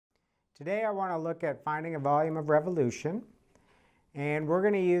Today I want to look at finding a volume of revolution, and we're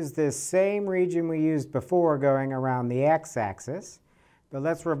going to use this same region we used before going around the x-axis, but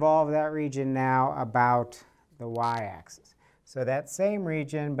let's revolve that region now about the y-axis. So that same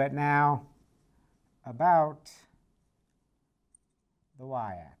region, but now about the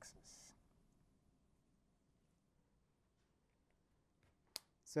y-axis.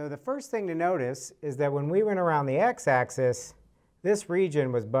 So the first thing to notice is that when we went around the x-axis, this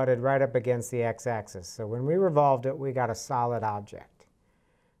region was butted right up against the x-axis. So when we revolved it, we got a solid object.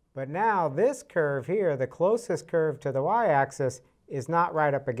 But now this curve here, the closest curve to the y-axis, is not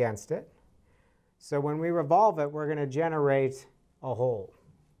right up against it. So when we revolve it, we're going to generate a hole.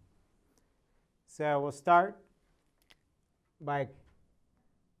 So we'll start by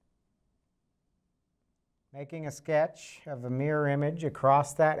making a sketch of a mirror image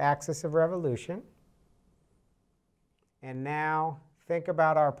across that axis of revolution. And now think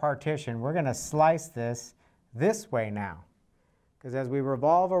about our partition. We're going to slice this way now, because as we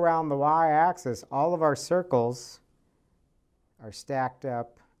revolve around the y-axis, all of our circles are stacked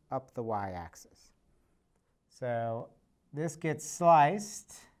up the y-axis. So this gets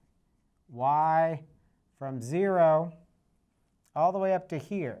sliced y from 0 all the way up to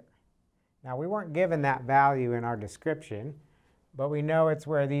here. Now we weren't given that value in our description, but we know it's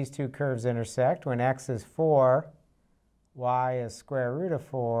where these two curves intersect when x is 4, y is square root of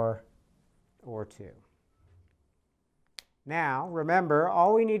 4, or 2. Now, remember,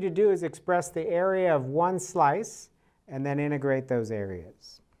 all we need to do is express the area of one slice and then integrate those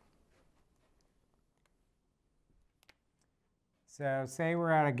areas. So say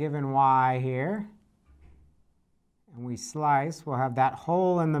we're at a given y here, and we slice. We'll have that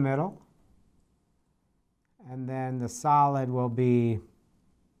hole in the middle, and then the solid will be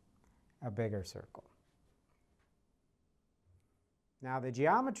a bigger circle. Now the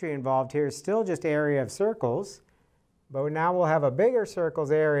geometry involved here is still just area of circles, but now we'll have a bigger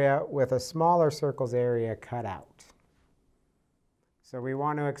circle's area with a smaller circle's area cut out. So we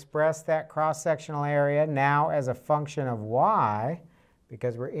want to express that cross-sectional area now as a function of y,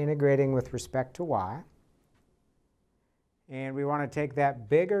 because we're integrating with respect to y. And we want to take that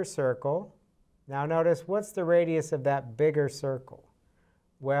bigger circle. Now notice, what's the radius of that bigger circle?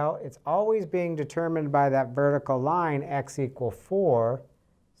 Well, it's always being determined by that vertical line, x equal 4.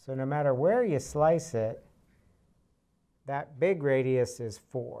 So no matter where you slice it, that big radius is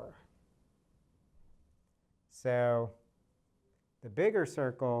 4. So the bigger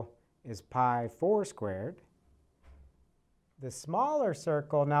circle is pi 4 squared. The smaller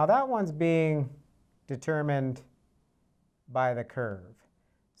circle, now that one's being determined by the curve.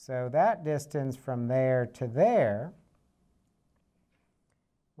 So that distance from there to there,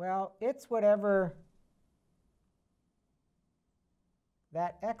 well, it's whatever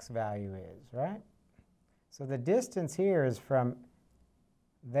that x value is, right? So the distance here is from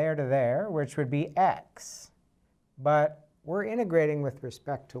there to there, which would be x. But we're integrating with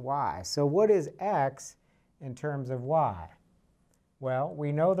respect to y. So what is x in terms of y? Well,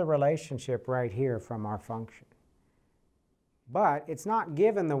 we know the relationship right here from our function. But it's not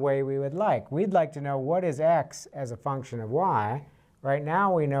given the way we would like. We'd like to know what is x as a function of y. Right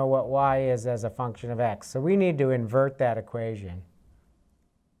now we know what y is as a function of x. So we need to invert that equation.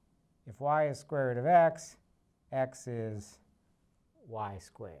 If y is square root of x, x is y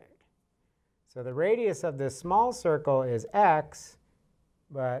squared. So the radius of this small circle is x,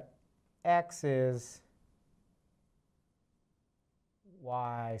 but x is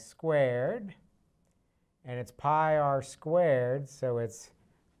y squared. And it's pi r squared, so it's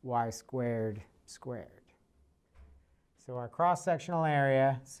y squared squared. So our cross-sectional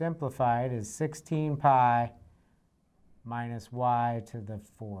area, simplified, is 16 pi minus y to the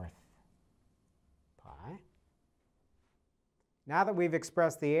 4th pi. Now that we've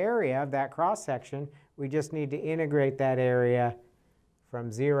expressed the area of that cross-section, we just need to integrate that area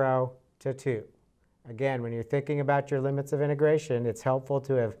from 0 to 2. Again, when you're thinking about your limits of integration, it's helpful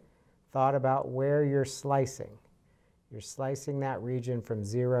to have thought about where you're slicing. You're slicing that region from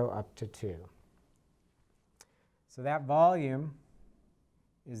 0 up to 2. So that volume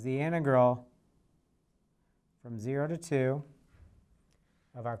is the integral from 0 to 2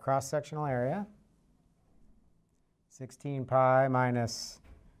 of our cross-sectional area, 16 pi minus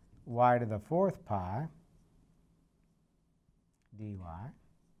y to the 4th pi dy.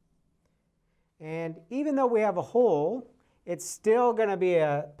 And even though we have a hole, it's still going to be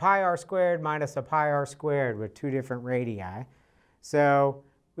a pi r squared minus a pi r squared with two different radii. So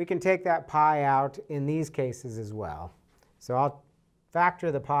we can take that pi out in these cases as well. So I'll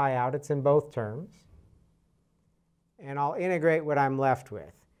factor the pi out. It's in both terms. And I'll integrate what I'm left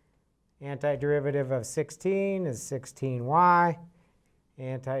with. Antiderivative of 16 is 16y.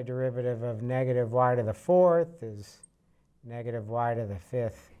 Antiderivative of negative y to the 4th is negative y to the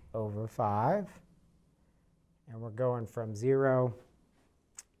 5th over 5. And we're going from 0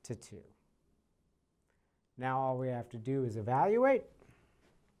 to 2. Now all we have to do is evaluate.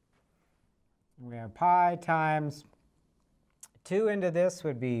 We have pi times 2 into this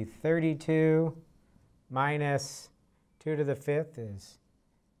would be 32 minus 2 to the 5th is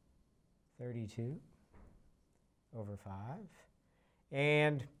 32 over 5.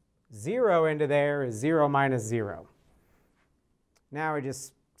 And 0 into there is 0 minus 0. Now we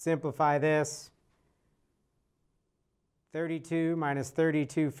just simplify this. 32 minus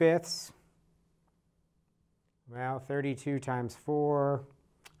 32 fifths. Well, 32 times 4,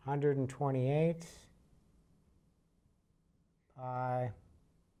 128 pi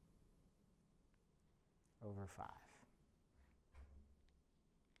over 5.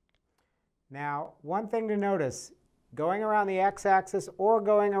 Now, one thing to notice, going around the x-axis or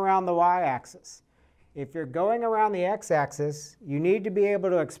going around the y-axis. If you're going around the x-axis, you need to be able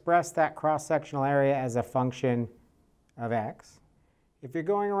to express that cross-sectional area as a function of x. If you're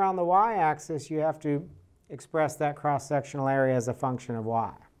going around the y-axis, you have to express that cross-sectional area as a function of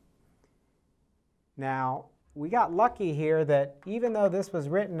y. Now, we got lucky here that even though this was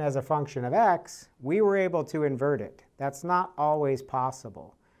written as a function of x, we were able to invert it. That's not always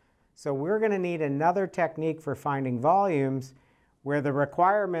possible. So we're going to need another technique for finding volumes where the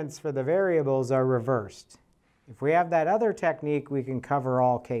requirements for the variables are reversed. If we have that other technique, we can cover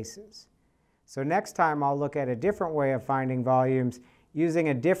all cases. So next time I'll look at a different way of finding volumes using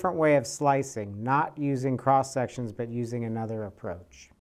a different way of slicing, not using cross sections, but using another approach.